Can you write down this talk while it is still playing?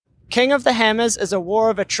King of the Hammers is a war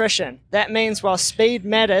of attrition. That means while speed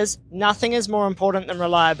matters, nothing is more important than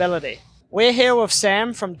reliability. We're here with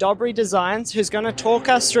Sam from Dobry Designs, who's going to talk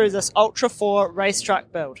us through this Ultra4 race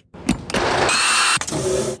truck build.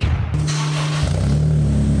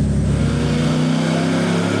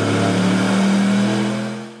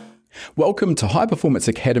 Welcome to High Performance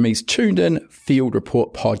Academy's Tuned In Field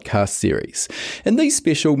Report podcast series. In these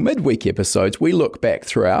special midweek episodes, we look back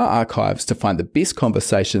through our archives to find the best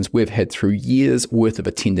conversations we've had through years worth of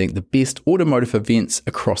attending the best automotive events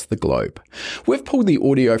across the globe. We've pulled the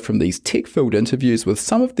audio from these tech-filled interviews with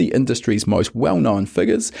some of the industry's most well-known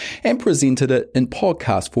figures and presented it in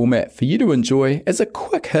podcast format for you to enjoy as a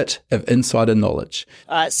quick hit of insider knowledge.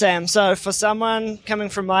 All right, Sam, so for someone coming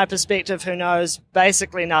from my perspective who knows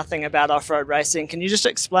basically nothing about off-road racing, can you just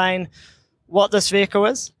explain what this vehicle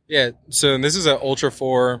is? Yeah, so this is an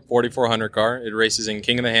Ultra4 4400 car. It races in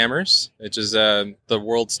King of the Hammers, which is the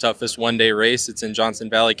world's toughest one-day race. It's in Johnson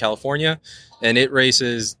Valley, California, and it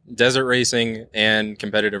races desert racing and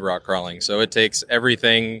competitive rock crawling. So it takes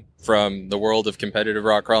everything from the world of competitive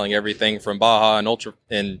rock crawling, everything from Baja and Ultra,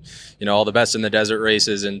 and all the best in the desert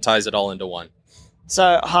races, and ties it all into one.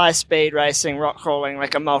 So high-speed racing, rock crawling,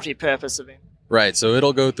 like a multi-purpose event. Right, so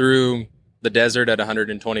it'll go through the desert at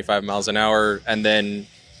 125 miles an hour and then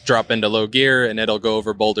drop into low gear, and it'll go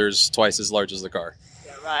over boulders twice as large as the car.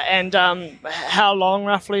 Yeah, right, and how long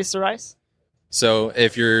roughly is the race? So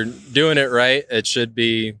if you're doing it right, it should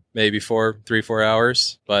be maybe 3-4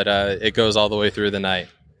 hours, but it goes all the way through the night.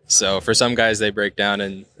 So for some guys, they break down,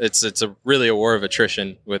 and it's really a war of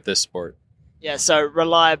attrition with this sport. Yeah, so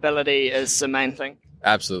reliability is the main thing.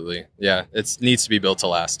 Absolutely, yeah. It needs to be built to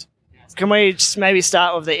last. Can we just maybe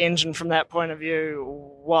start with the engine from that point of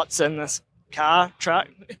view? What's in this truck?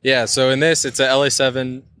 Yeah, so in this, it's a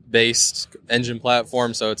LA7 based engine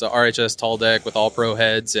platform. So it's a RHS tall deck with all pro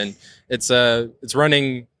heads, and it's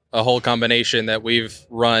running a whole combination that we've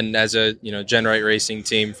run as a Gen-Right racing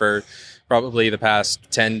team for probably the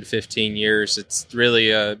past 10 to 15 years. It's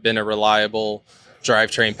really been a reliable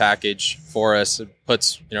drivetrain package for us. It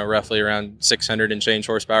puts roughly around 600 and change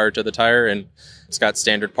horsepower to the tire, and it's got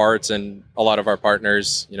standard parts. And a lot of our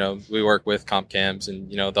partners, we work with Comp Cams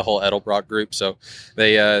and the whole Edelbrock group, so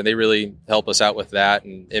they really help us out with that,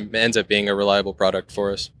 and it ends up being a reliable product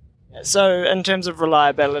for us. So in terms of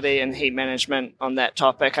reliability and heat management on that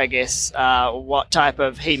topic, I guess, what type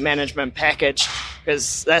of heat management package,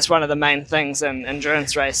 because that's one of the main things in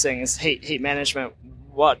endurance racing is heat management.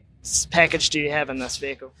 What package do you have in this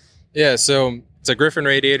vehicle? Yeah, so it's a Griffin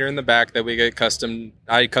radiator in the back that we get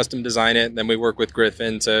I custom design it, and then we work with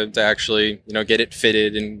Griffin to actually get it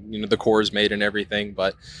fitted and the cores made and everything.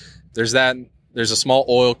 But there's a small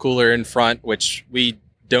oil cooler in front, which we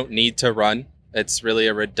don't need to run. It's really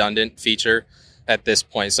a redundant feature at this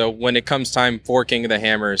point. So when it comes time for King of the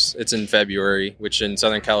Hammers, it's in February, which in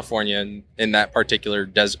Southern California and in that particular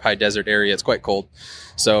high desert area, it's quite cold.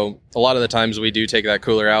 So a lot of the times we do take that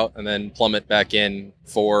cooler out and then plumb it back in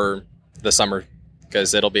for the summer,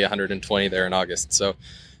 because it'll be 120 there in August. So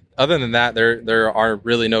other than that, there are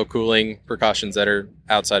really no cooling precautions that are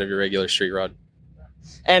outside of your regular street rod.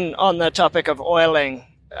 And on the topic of oiling,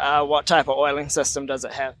 what type of oiling system does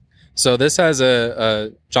it have? So this has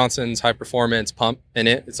a Johnson's high performance pump in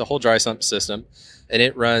it. It's a whole dry sump system, and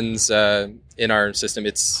it runs in our system.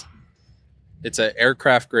 It's an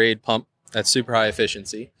aircraft grade pump that's super high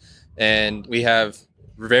efficiency, and we have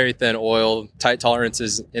very thin oil, tight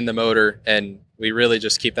tolerances in the motor, and we really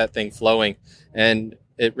just keep that thing flowing. And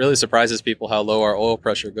it really surprises people how low our oil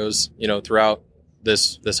pressure goes, throughout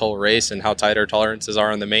this whole race, and how tight our tolerances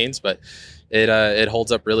are on the mains. But it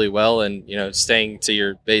holds up really well, and staying to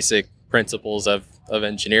your basic principles of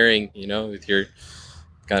engineering, with your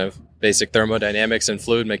kind of basic thermodynamics and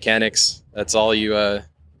fluid mechanics. That's all you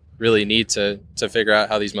really need to figure out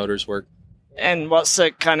how these motors work. And what's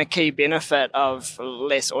the kind of key benefit of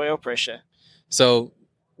less oil pressure? So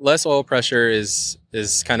less oil pressure is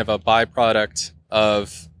kind of a byproduct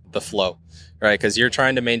of the flow, right? Because you're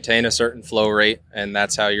trying to maintain a certain flow rate, and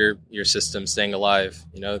that's how your system's staying alive.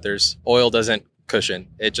 There's oil doesn't cushion.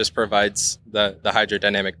 It just provides the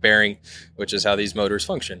hydrodynamic bearing, which is how these motors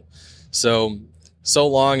function. So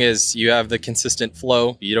long as you have the consistent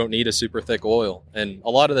flow, you don't need a super thick oil. And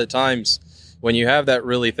a lot of the times when you have that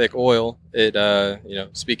really thick oil, it,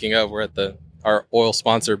 speaking of, we're at our oil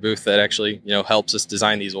sponsor booth that actually, helps us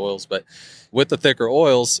design these oils. But with the thicker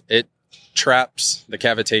oils, it traps the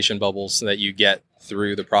cavitation bubbles that you get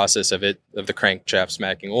through the process of the crankshaft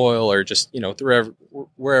smacking oil, or just, through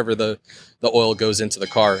wherever the oil goes into the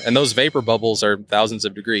car. And those vapor bubbles are thousands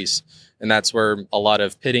of degrees. And that's where a lot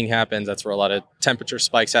of pitting happens. That's where a lot of temperature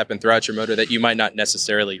spikes happen throughout your motor that you might not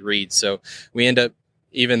necessarily read. So we end up,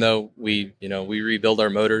 even though we rebuild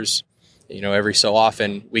our motors, every so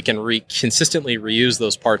often, we can consistently reuse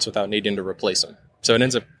those parts without needing to replace them. So it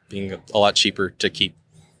ends up being a lot cheaper to keep.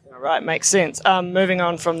 Right, makes sense. Moving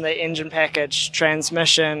on from the engine package,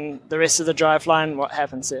 transmission, the rest of the driveline, what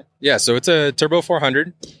happens there? Yeah, so it's a Turbo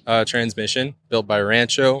 400 transmission built by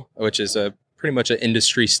Rancho, which is pretty much an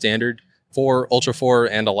industry standard for Ultra4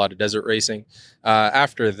 and a lot of desert racing.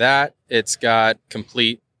 After that, it's got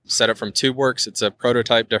complete setup from TubeWorks. It's a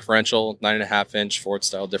prototype differential, 9.5-inch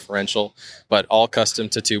Ford-style differential, but all custom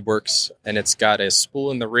to TubeWorks. And it's got a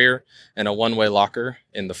spool in the rear and a one-way locker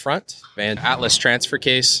in the front. And Atlas transfer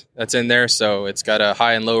case that's in there. So it's got a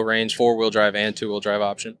high and low range 4-wheel drive and 2-wheel drive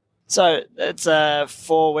option. So it's a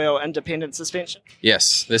 4-wheel independent suspension?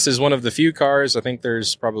 Yes. This is one of the few cars, I think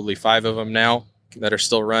there's probably 5 of them now that are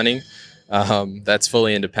still running, that's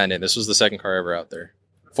fully independent. This was the second car ever out there.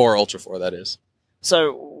 For Ultra4, that is.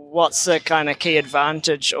 So what's the kind of key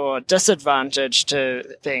advantage or disadvantage to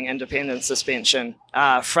being independent suspension,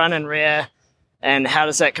 front and rear, and how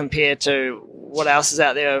does that compare to what else is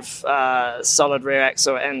out there of solid rear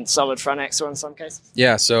axle and solid front axle in some cases?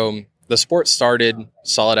 Yeah, so the sport started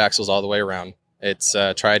solid axles all the way around. It's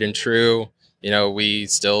tried and true. We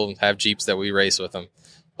still have Jeeps that we race with them.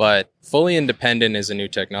 But fully independent is a new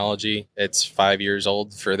technology. It's 5 years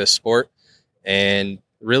old for this sport. And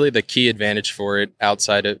really the key advantage for it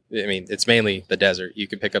it's mainly the desert. You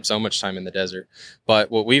can pick up so much time in the desert.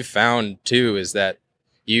 But what we've found too is that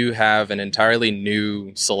you have an entirely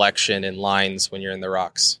new selection in lines when you're in the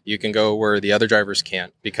rocks. You can go where the other drivers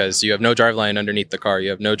can't because you have no drive line underneath the car.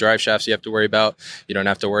 You have no drive shafts you have to worry about. You don't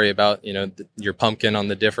have to worry about, your pumpkin on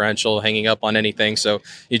the differential hanging up on anything. So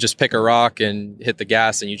you just pick a rock and hit the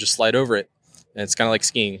gas and you just slide over it. And it's kind of like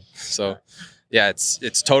skiing. So yeah,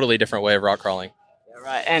 it's totally different way of rock crawling.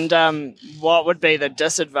 Right. And what would be the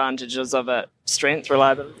disadvantages of it? Strength,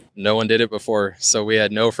 reliability? No one did it before, so we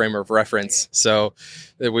had no frame of reference. So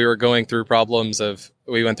we were going through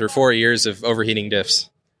we went through 4 years of overheating diffs.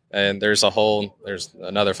 And there's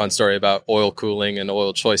another fun story about oil cooling and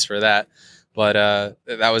oil choice for that. But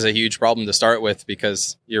that was a huge problem to start with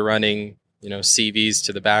because you're running, CVs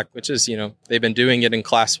to the back, which is, they've been doing it in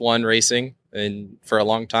Class 1 racing for a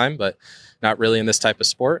long time, but not really in this type of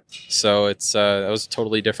sport. So it was a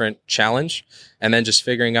totally different challenge. And then just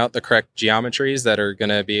figuring out the correct geometries that are going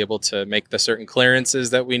to be able to make the certain clearances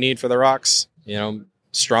that we need for the rocks,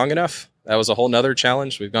 strong enough. That was a whole nother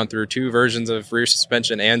challenge. We've gone through 2 versions of rear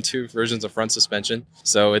suspension and 2 versions of front suspension.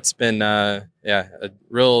 So it's been, a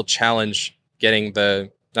real challenge getting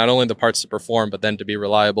not only the parts to perform, but then to be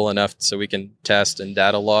reliable enough so we can test and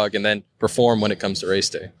data log and then perform when it comes to race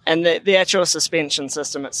day. And the actual suspension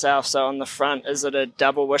system itself, so on the front, is it a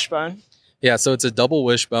double wishbone? Yeah, so it's a double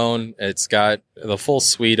wishbone. It's got the full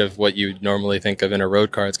suite of what you normally think of in a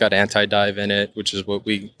road car. It's got anti-dive in it, which is what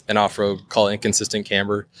we in off-road call inconsistent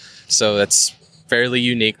camber. So that's fairly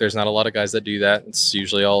unique. There's not a lot of guys that do that. It's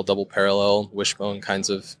usually all double parallel wishbone kinds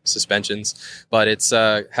of suspensions. But it's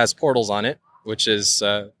has portals on it, which is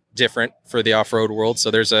different for the off-road world. So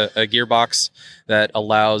there's a gearbox that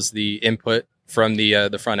allows the input from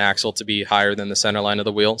the front axle to be higher than the center line of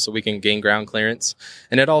the wheel, so we can gain ground clearance.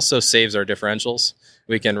 And it also saves our differentials.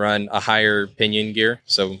 We can run a higher pinion gear,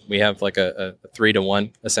 so we have like a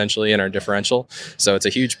 3-to-1 essentially in our differential. So it's a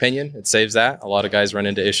huge pinion. It saves that. A lot of guys run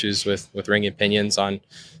into issues with ringing pinions on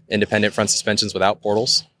independent front suspensions without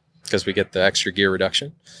portals because we get the extra gear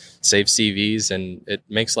reduction. Saves CVs, and it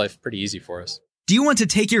makes life pretty easy for us. Do you want to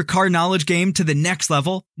take your car knowledge game to the next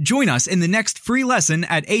level? Join us in the next free lesson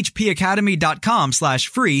at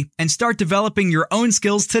hpacademy.com/free and start developing your own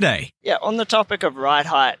skills today. Yeah, on the topic of ride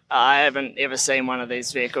height, I haven't ever seen one of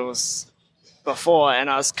these vehicles before, and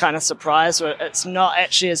I was kind of surprised. It's not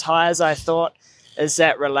actually as high as I thought. Is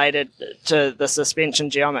that related to the suspension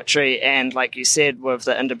geometry? And like you said, with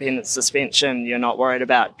the independent suspension, you're not worried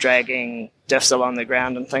about dragging diffs along the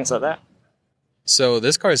ground and things like that? So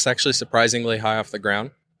this car is actually surprisingly high off the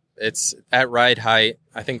ground. It's at ride height.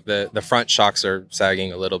 I think the front shocks are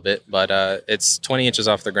sagging a little bit, but it's 20 inches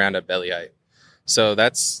off the ground at belly height. So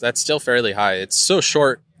that's still fairly high. It's so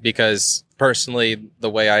short because personally, the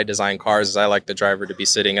way I design cars is I like the driver to be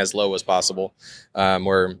sitting as low as possible,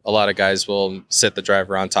 where a lot of guys will sit the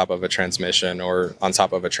driver on top of a transmission or on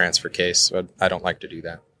top of a transfer case. But I don't like to do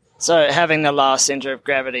that. So having the lower center of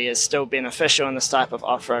gravity is still beneficial in this type of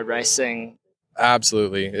off-road racing?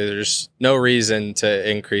 Absolutely. There's no reason to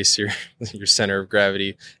increase your center of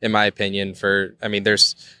gravity, in my opinion.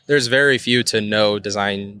 There's very few to no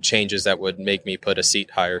design changes that would make me put a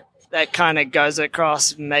seat higher. That kind of goes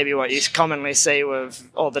across maybe what you commonly see with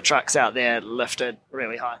all the trucks out there lifted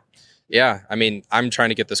really high. Yeah, I'm trying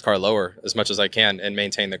to get this car lower as much as I can and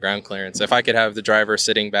maintain the ground clearance. If I could have the driver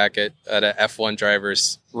sitting back at a F1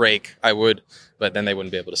 driver's rake, I would, but then they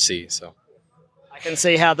wouldn't be able to see. So I can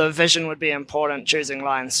see how the vision would be important choosing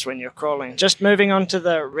lines when you're crawling. Just moving on to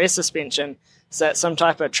the rear suspension, is that some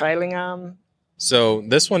type of trailing arm? So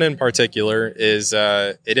this one in particular is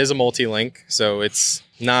it is a multi-link, so it's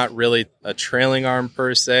not really a trailing arm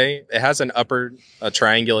per se. It has a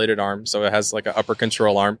triangulated arm, so it has like an upper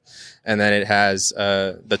control arm, and then it has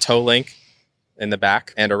the toe link in the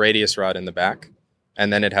back and a radius rod in the back,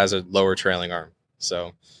 and then it has a lower trailing arm.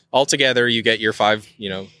 So altogether, you get your 5,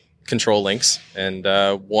 control links and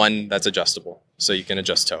one that's adjustable, so you can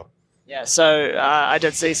adjust toe. Yeah, so I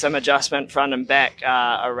did see some adjustment front and back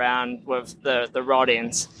around with the rod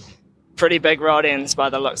ends. Pretty big rod ends by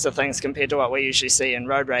the looks of things compared to what we usually see in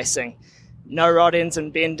road racing. No rod ends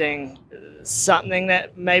and bending, something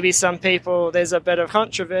that maybe some people, there's a bit of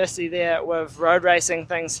controversy there with road racing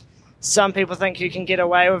things. Some people think you can get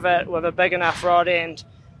away with it with a big enough rod end.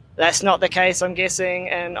 That's not the case, I'm guessing,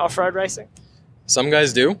 in off-road racing. Some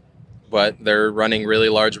guys do, but they're running really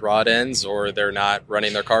large rod ends or they're not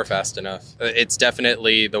running their car fast enough. It's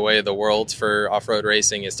definitely the way of the world for off-road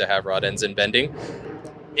racing is to have rod ends and bending.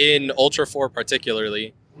 In Ultra4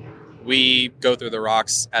 particularly, we go through the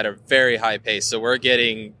rocks at a very high pace. So we're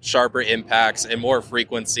getting sharper impacts and more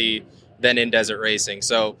frequency than in desert racing.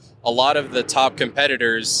 So a lot of the top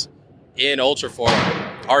competitors in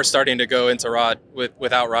Ultra4 are starting to go into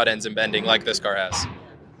without rod ends and bending like this car has.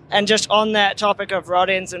 And just on that topic of rod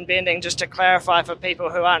ends and bending, just to clarify for people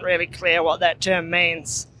who aren't really clear what that term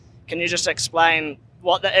means, can you just explain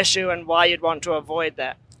what the issue and why you'd want to avoid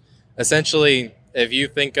that? Essentially, if you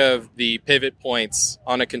think of the pivot points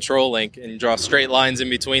on a control link and draw straight lines in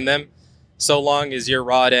between them, so long as your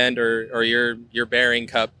rod end or your bearing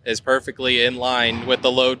cup is perfectly in line with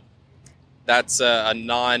the load, that's a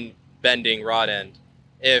non-bending rod end.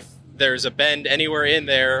 If there's a bend anywhere in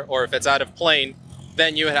there or if it's out of plane,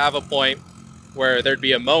 then you would have a point where there'd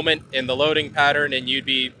be a moment in the loading pattern and you'd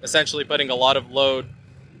be essentially putting a lot of load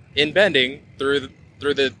in bending through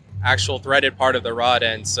the actual threaded part of the rod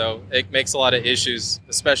end. So it makes a lot of issues,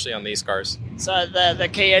 especially on these cars. So the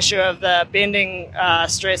key issue of the bending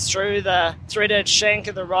stress through the threaded shank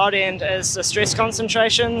of the rod end is the stress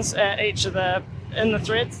concentrations at each of in the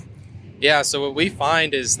threads? Yeah, so what we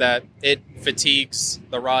find is that it fatigues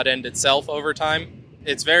the rod end itself over time.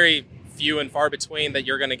 It's very few and far between that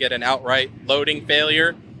you're going to get an outright loading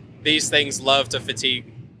failure. These things love to fatigue.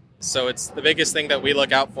 So it's the biggest thing that we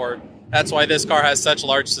look out for. That's why this car has such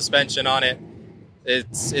large suspension on it.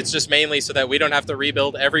 It's just mainly so that we don't have to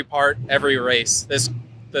rebuild every part, every race.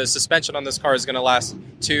 The suspension on this car is going to last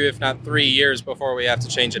 2, if not 3 years before we have to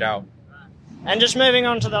change it out. And just moving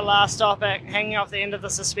on to the last topic, hanging off the end of the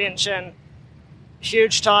suspension,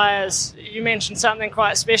 huge tires. You mentioned something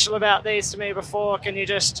quite special about these to me before. Can you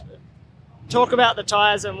just talk about the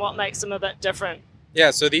tires and what makes them a bit different?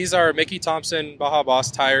 Yeah, so these are Mickey Thompson Baja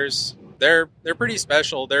Boss tires. They're pretty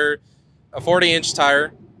special. They're a 40-inch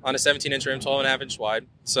tire on a 17-inch rim, 12.5-inch wide.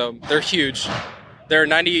 So they're huge. They're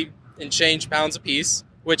 90 and change pounds a piece,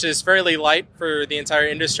 which is fairly light for the entire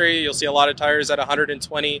industry. You'll see a lot of tires at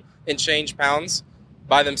 120 and change pounds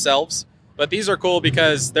by themselves. But these are cool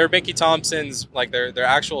because they're Mickey Thompson's, like their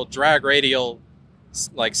actual drag radial,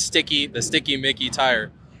 like the sticky Mickey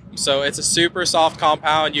tire. So it's a super soft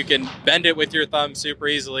compound. You can bend it with your thumb super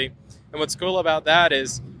easily. And what's cool about that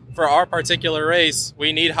is for our particular race,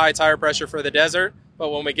 we need high tire pressure for the desert. But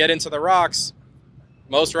when we get into the rocks,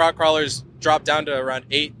 most rock crawlers drop down to around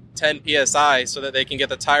 8-10 PSI so that they can get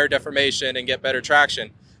the tire deformation and get better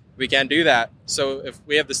traction. We can't do that. So if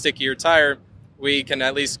we have the stickier tire, we can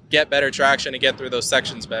at least get better traction and get through those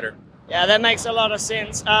sections better. Yeah, that makes a lot of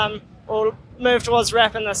sense. We'll move towards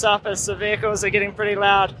wrapping this up as the vehicles are getting pretty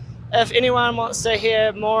loud. If anyone wants to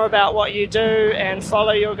hear more about what you do and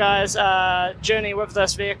follow your guys' journey with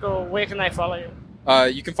this vehicle, where can they follow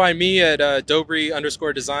you? You can find me at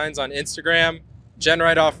Dobry_designs on Instagram.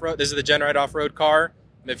 GenRide Off-Road. This is the GenRide Off-Road car.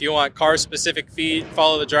 If you want car-specific feed,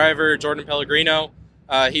 follow the driver, Jordan Pellegrino.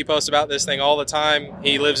 He posts about this thing all the time.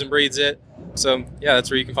 He lives and breathes it. So, yeah, that's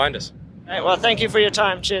where you can find us. All right, well, thank you for your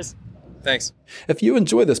time. Cheers. Thanks. If you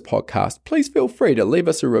enjoy this podcast, please feel free to leave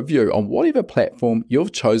us a review on whatever platform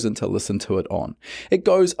you've chosen to listen to it on. It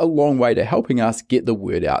goes a long way to helping us get the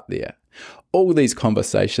word out there. All these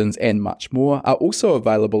conversations and much more are also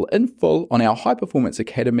available in full on our High Performance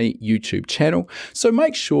Academy YouTube channel, so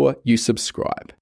make sure you subscribe.